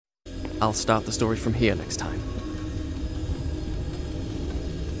I'll start the story from here next time.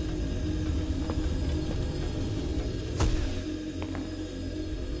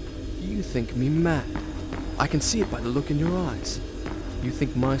 You think me mad. I can see it by the look in your eyes. You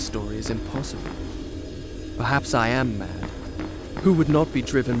think my story is impossible. Perhaps I am mad. Who would not be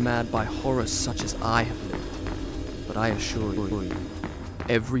driven mad by horrors such as I have lived? But I assure you,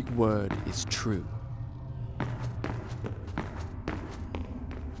 every word is true.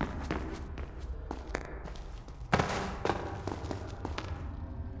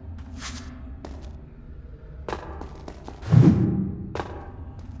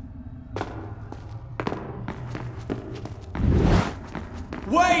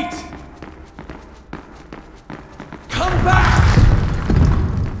 Wait! Come back!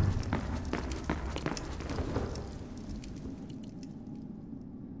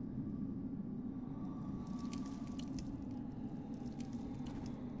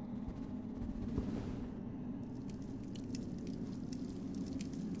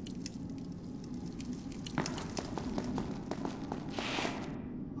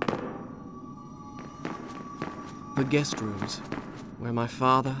 The guest rooms, where my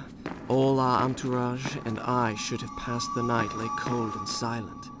father, all our entourage, and I should have passed the night lay cold and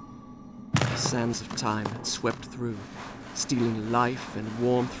silent. The sands of time had swept through, stealing life and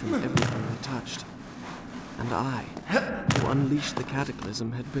warmth from everything they touched. And I, who unleashed the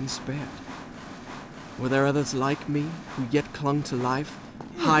cataclysm, had been spared. Were there others like me, who yet clung to life,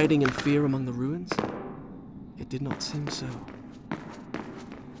 hiding in fear among the ruins? It did not seem so.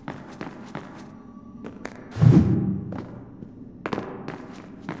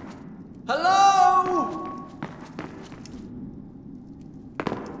 Hello?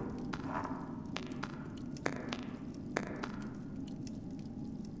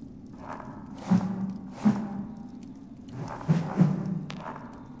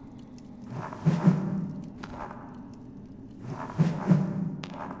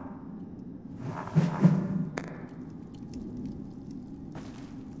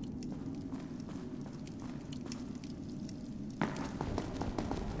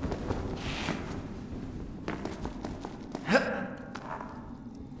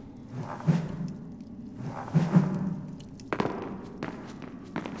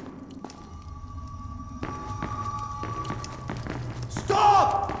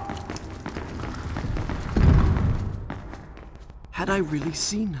 Stop! Had I really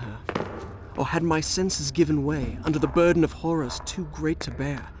seen her? Or had my senses given way under the burden of horrors too great to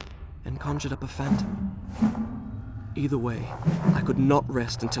bear, and conjured up a phantom? Either way, I could not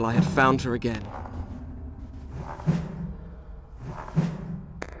rest until I had found her again.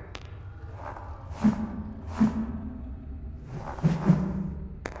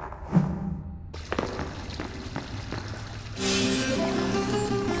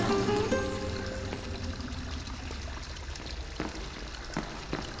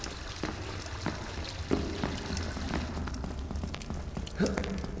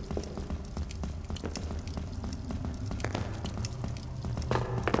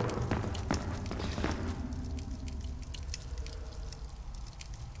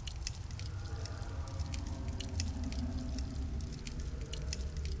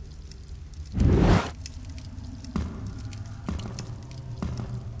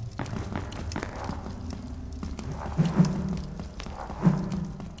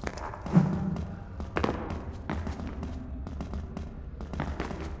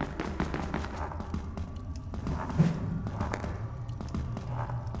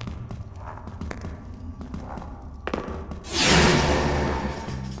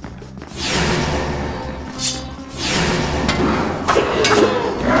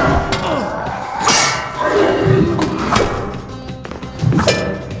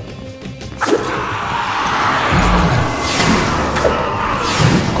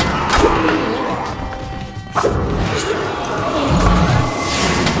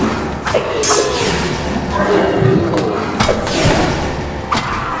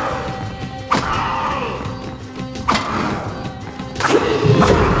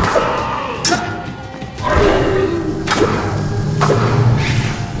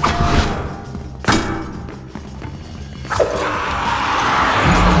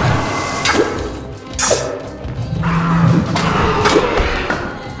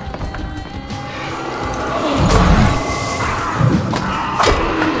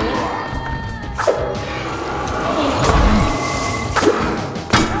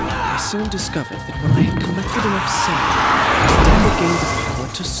 soon discovered that when I had collected enough sand, I gained the power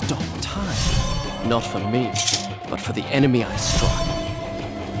to stop time. Not for me, but for the enemy I struck.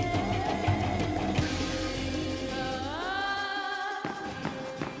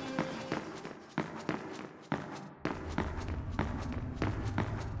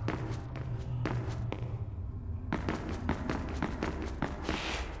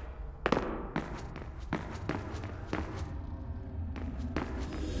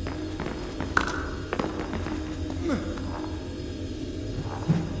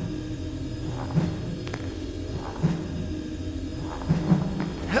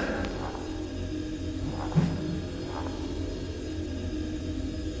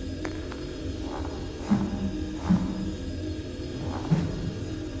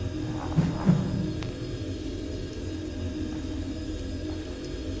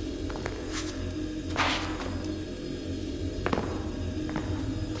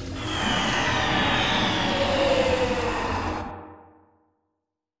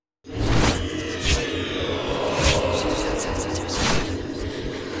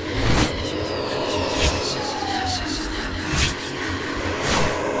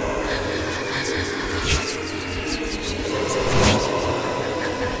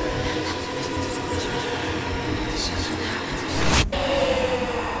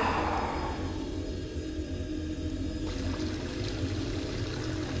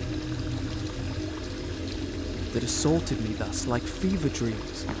 that assaulted me thus like fever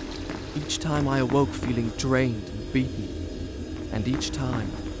dreams. Each time I awoke feeling drained and beaten, and each time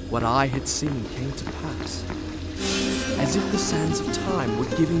what I had seen came to pass, as if the sands of time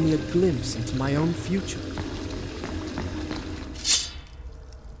were giving me a glimpse into my own future.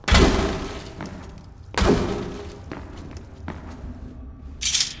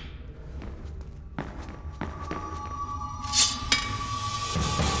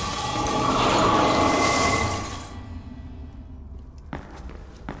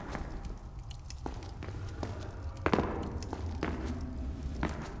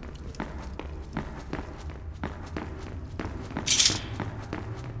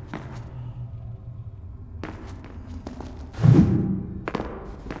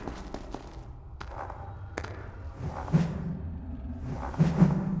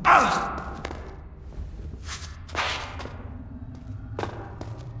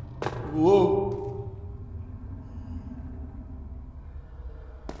 Whoa.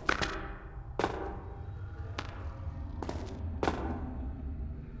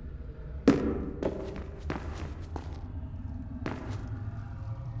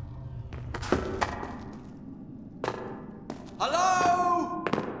 Hello?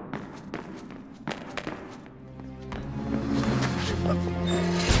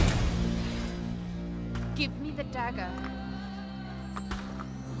 Give me the dagger.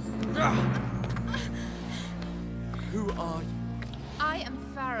 Who are you? I am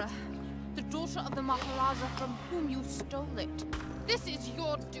Farah, the daughter of the Maharaja from whom you stole it. This is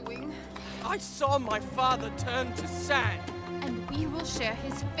your doing, I saw my father turn to sand. and we will share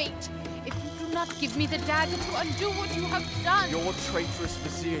his fate if you do not give me the dagger to undo what you have done. Your traitorous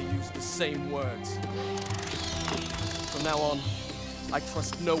vizier used the same words. From now on, I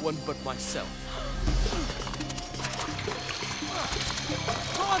trust no one but myself.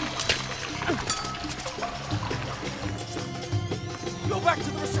 Run! Go back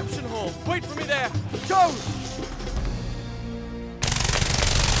to the reception hall. Wait for me there. Go!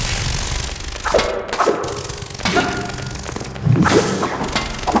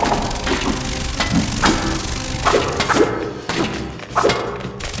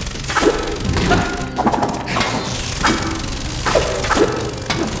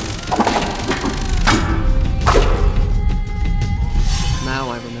 Now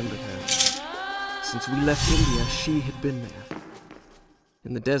I remembered her. Since we left India, she had been there.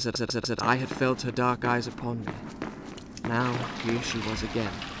 In the desert, I had felt her dark eyes upon me. Now, here she was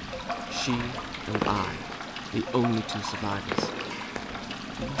again. She and I, the only two survivors.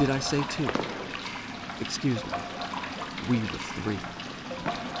 Did I say two? Excuse me. We were three.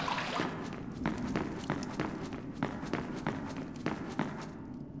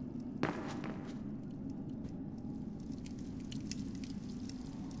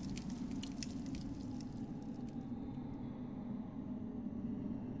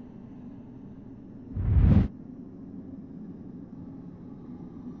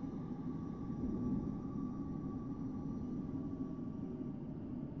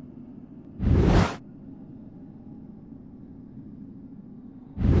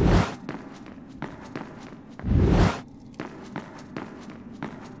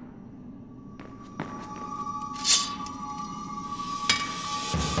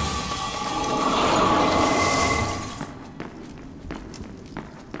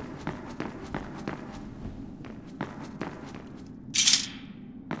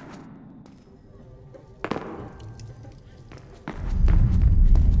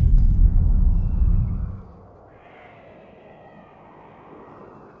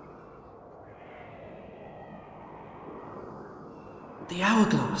 The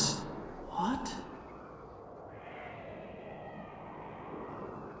hourglass. What?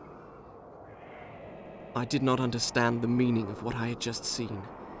 I did not understand the meaning of what I had just seen,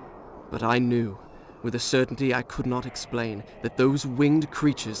 but I knew, with a certainty I could not explain, that those winged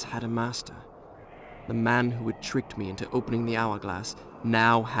creatures had a master. The man who had tricked me into opening the hourglass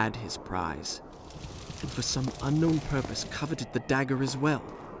now had his prize, and for some unknown purpose coveted the dagger as well,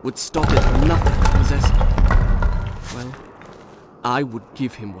 would stop it for nothing to possess it. Well, I would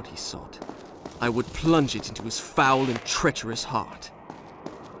give him what he sought. I would plunge it into his foul and treacherous heart.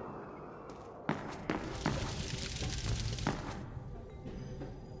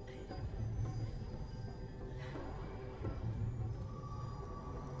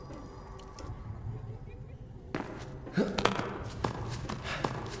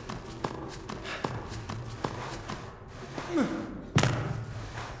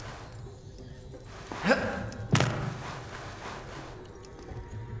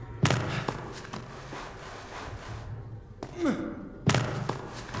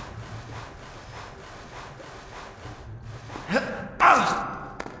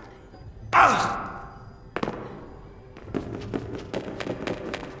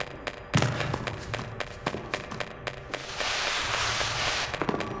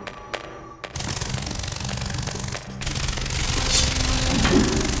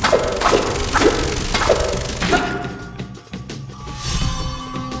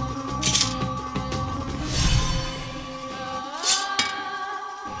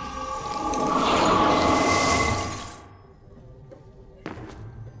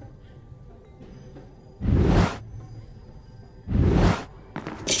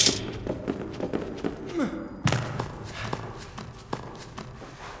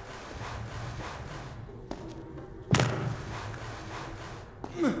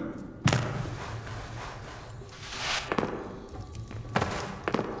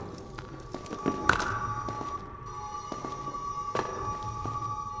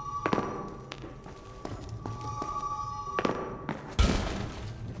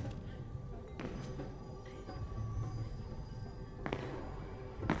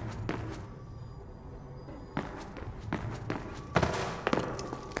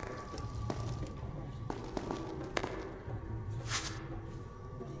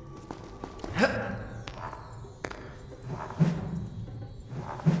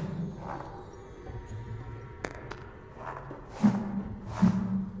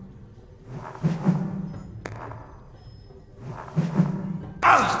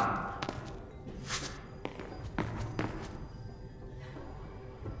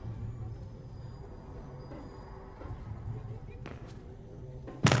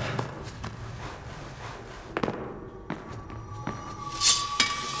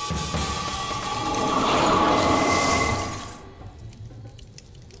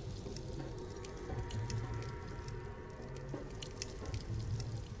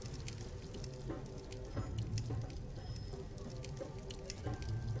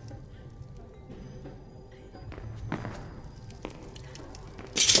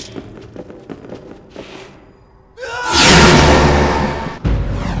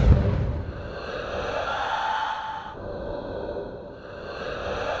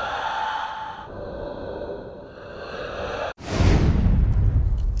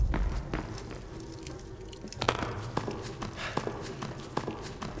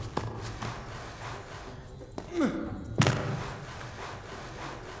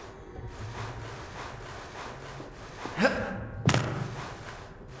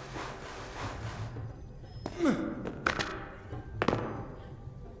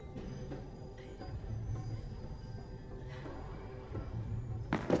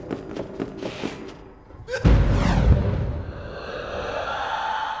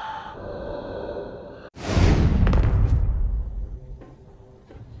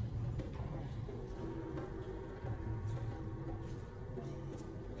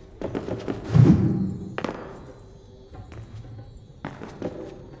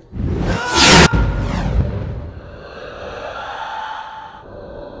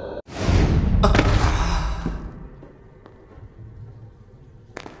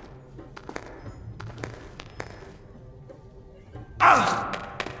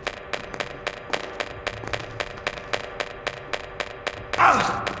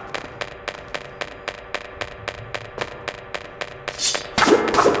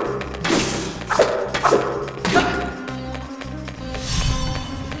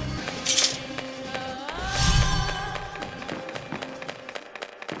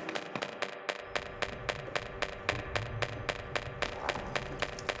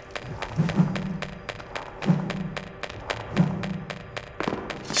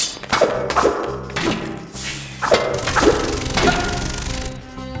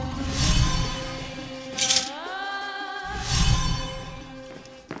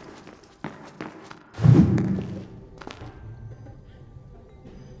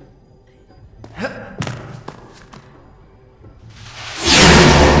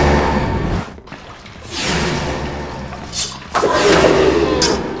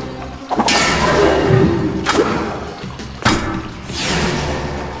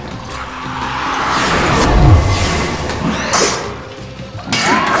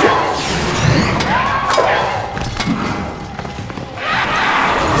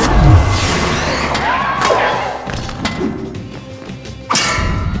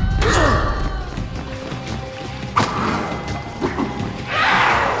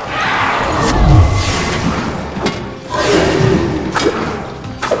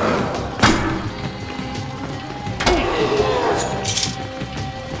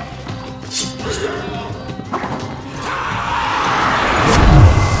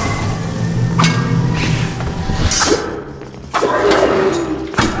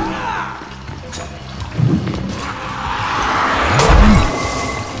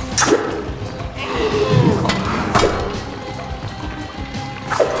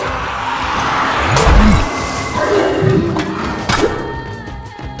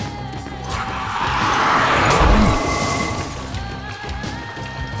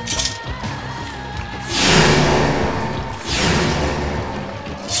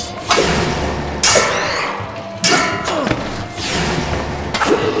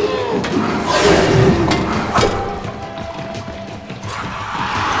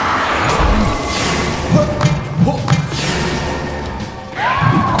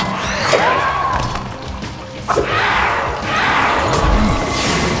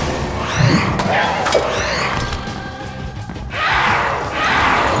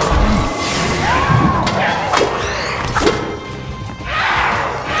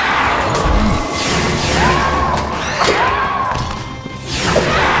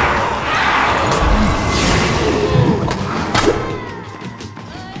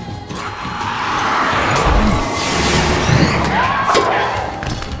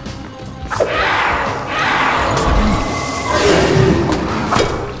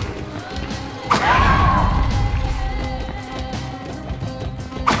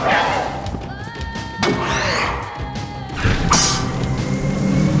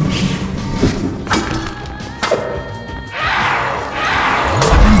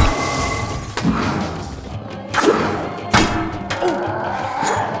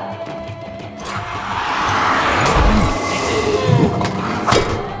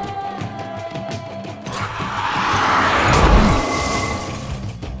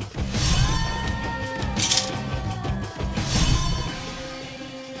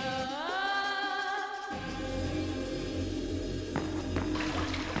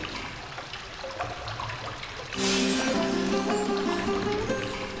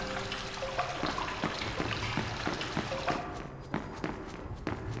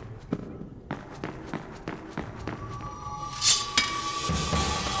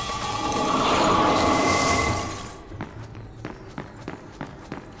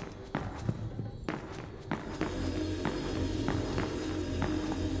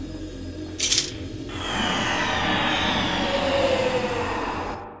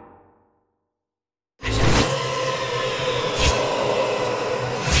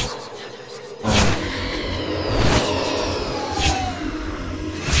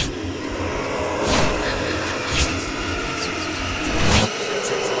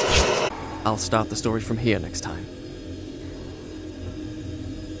 I'll start the story from here next time.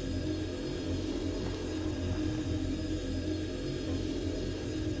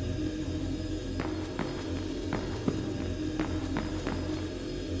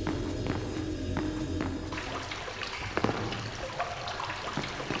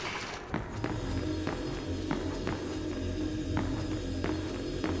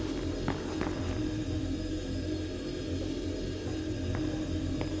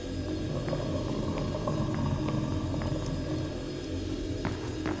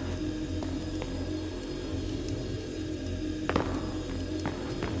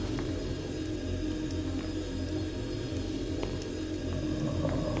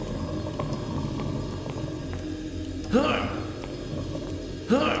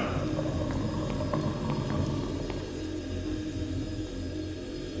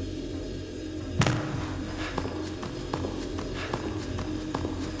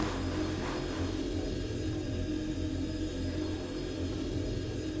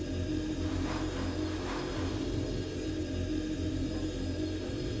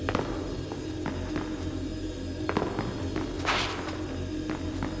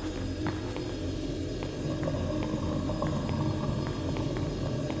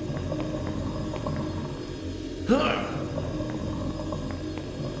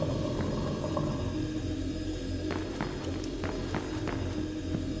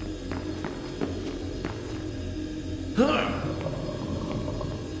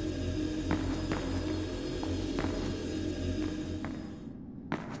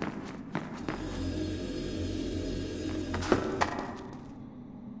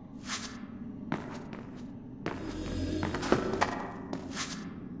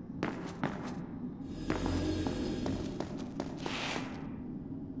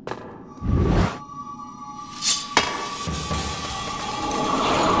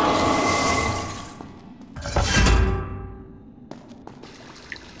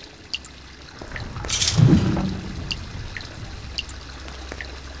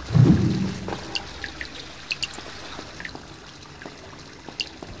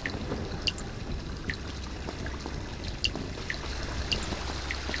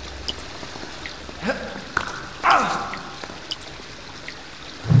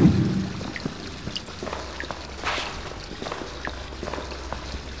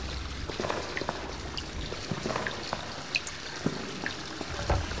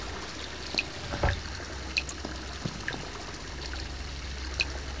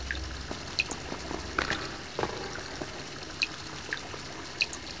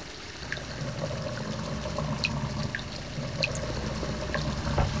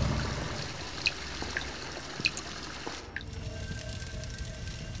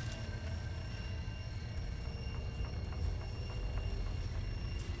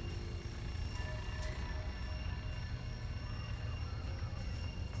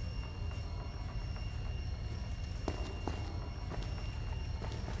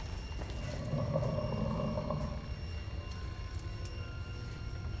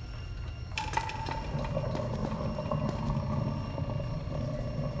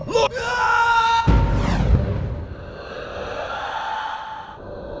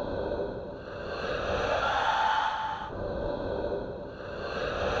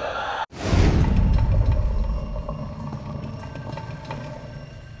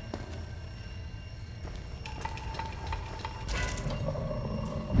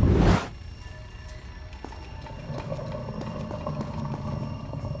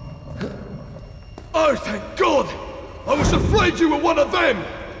 Oh, thank God! I was afraid you were one of them!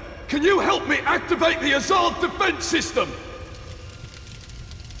 Can you help me activate the Azad defense system?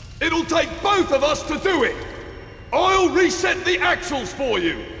 It'll take both of us to do it! I'll reset the axles for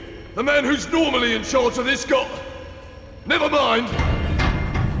you! The man who's normally in charge of this got... Never mind!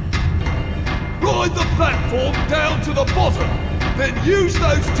 Ride the platform down to the bottom, then use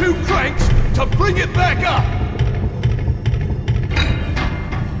those 2 cranks to bring it back up!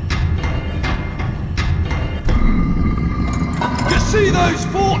 You see those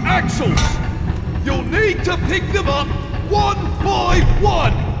 4 axles? You'll need to pick them up one by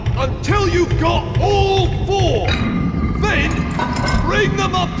one until you've got all 4. Then, bring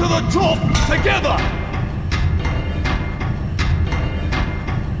them up to the top together!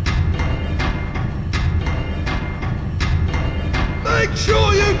 Make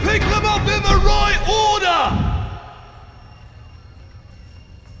sure you pick them up in the right order!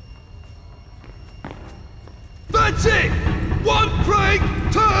 That's it! One crank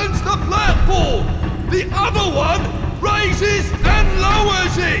turns the platform! The other one raises and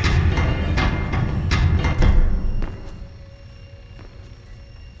lowers it!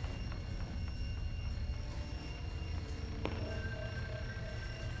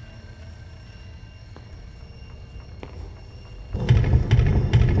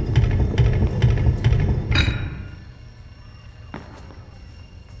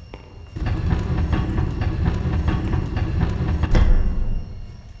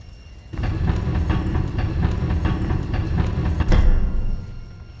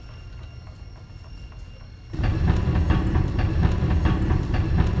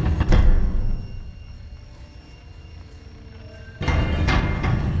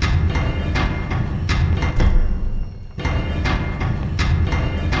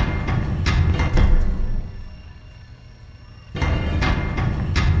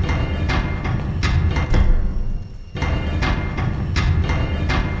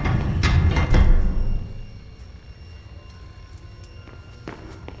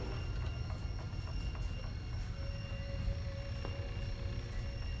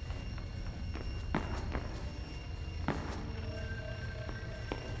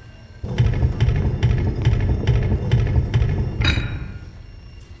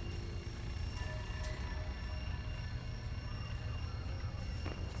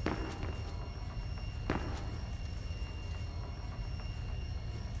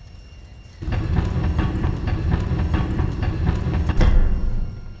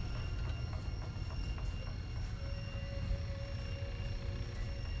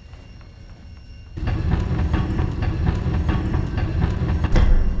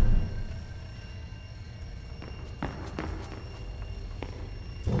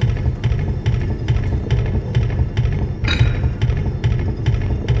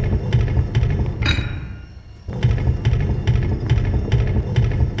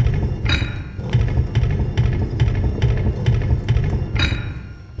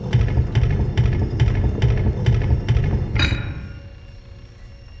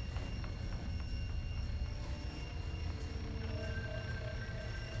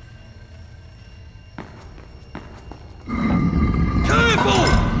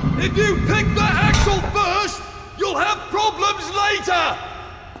 If you pick the axle first, you'll have problems later!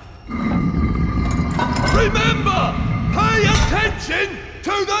 Remember, pay attention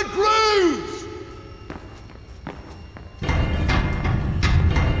to the grooves!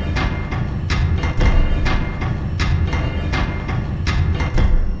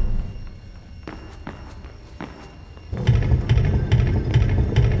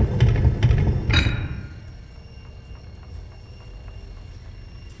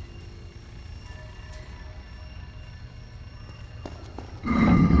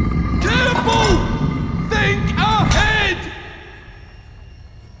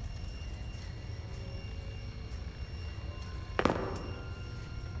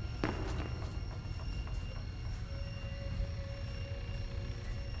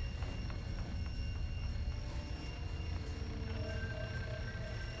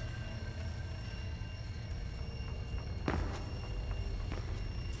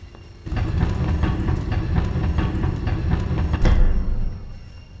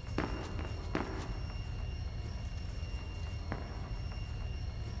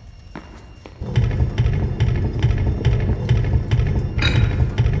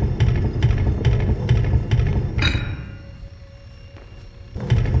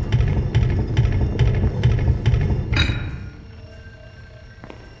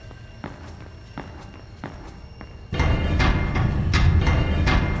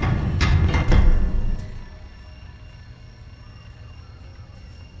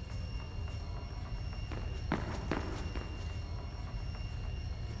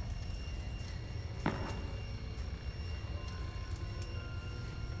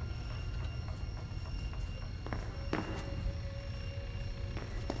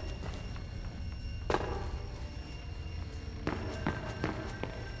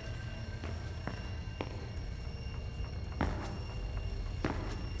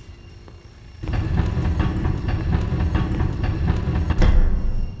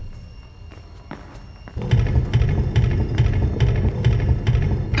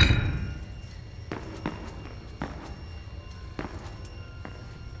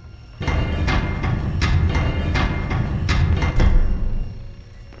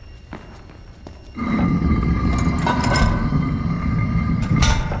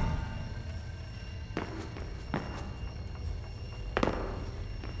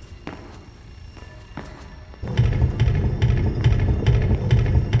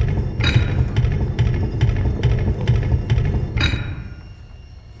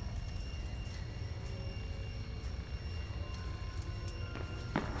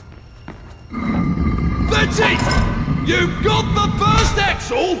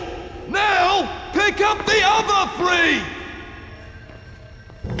 Now, pick up the other 3!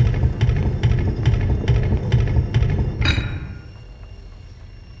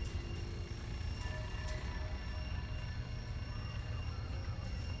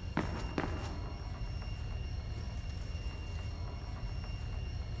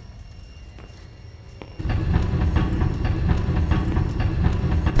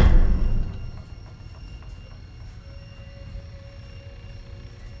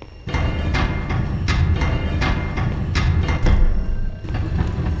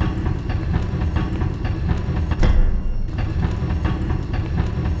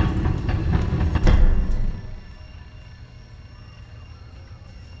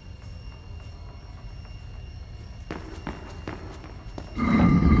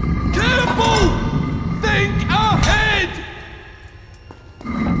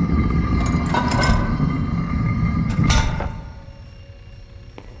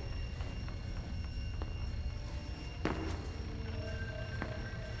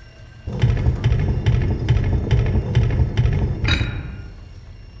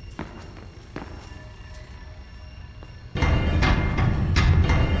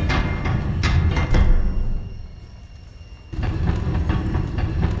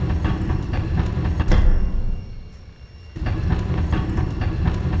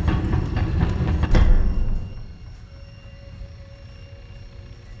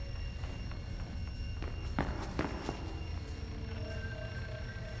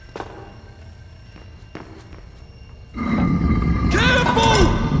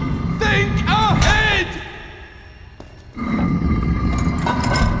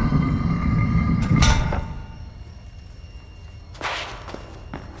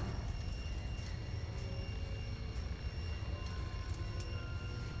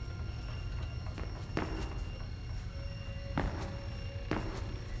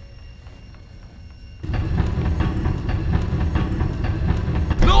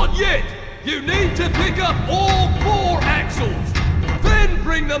 Yet! You need to pick up all 4 axles! Then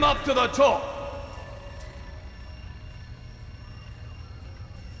bring them up to the top!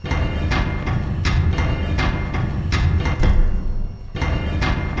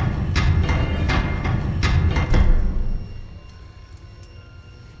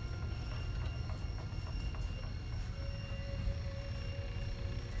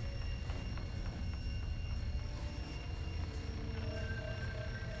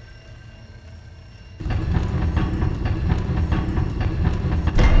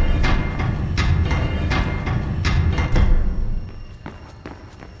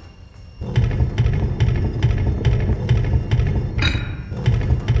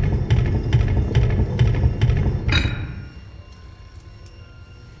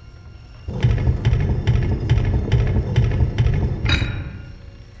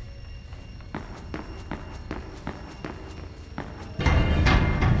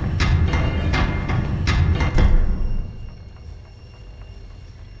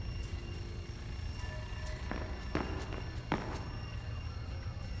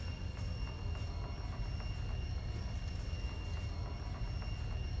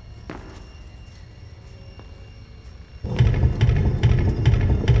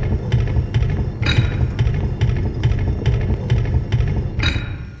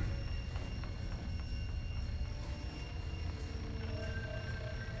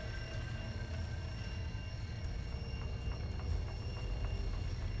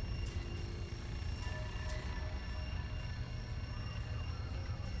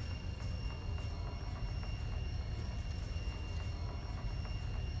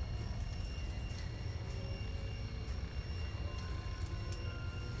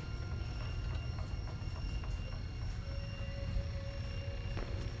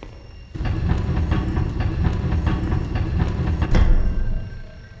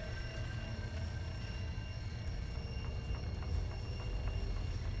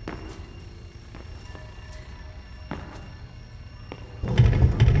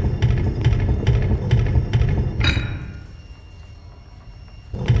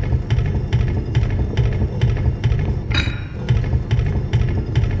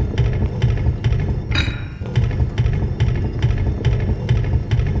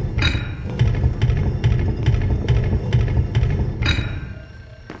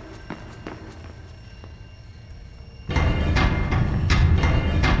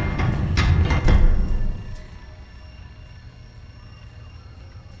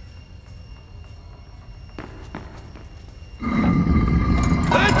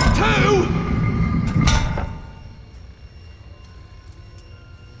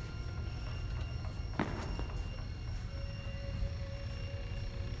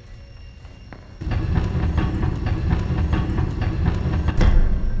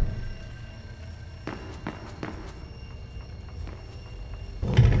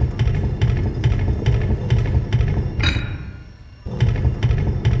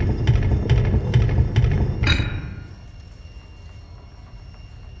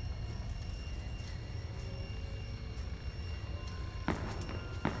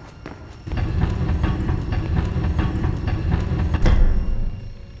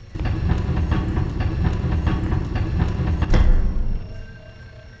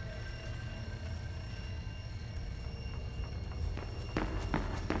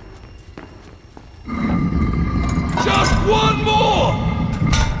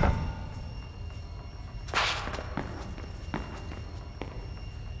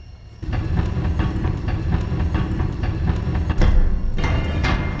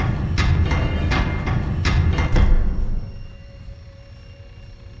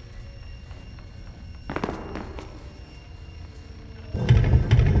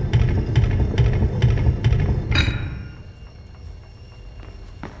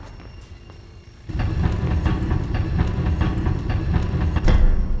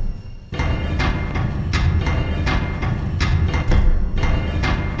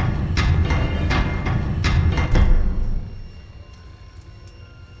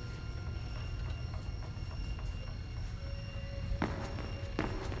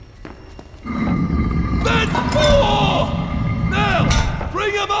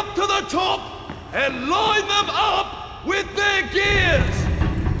 the top and line them up with their gears!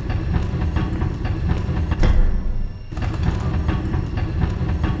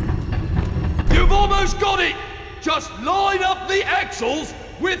 You've almost got it! Just line up the axles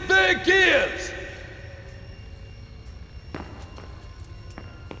with their gears!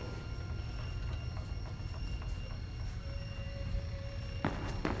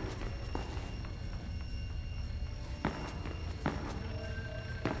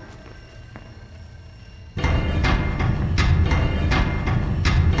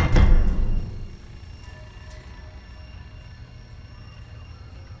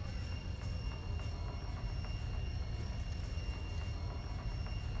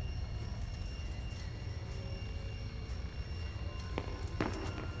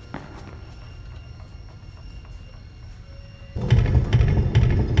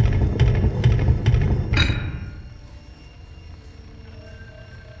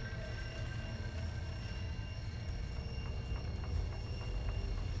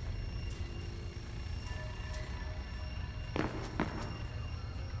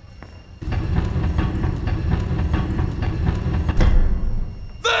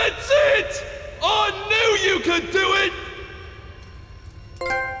 Could do it!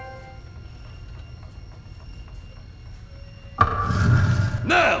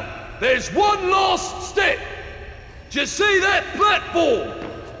 Now, there's one last step. Do you see that platform?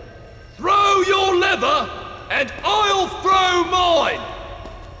 Throw your lever, and I'll throw mine!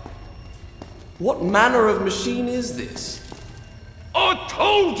 What manner of machine is this? I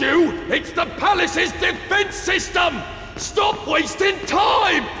told you, it's the palace's defense system! Stop wasting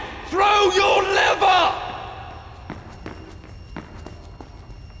time! Throw your lever!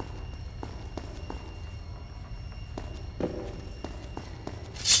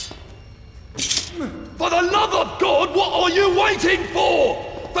 For the love of God, what are you waiting for?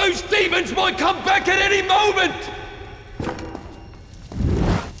 Those demons might come back at any moment!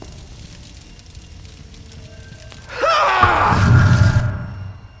 Ha!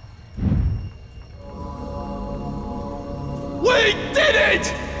 We did it!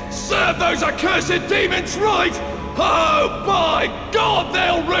 Serve those accursed demons right! Oh, by God,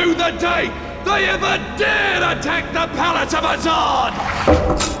 they'll rue the day they ever dared attack the Palace of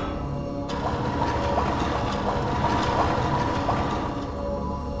Azad!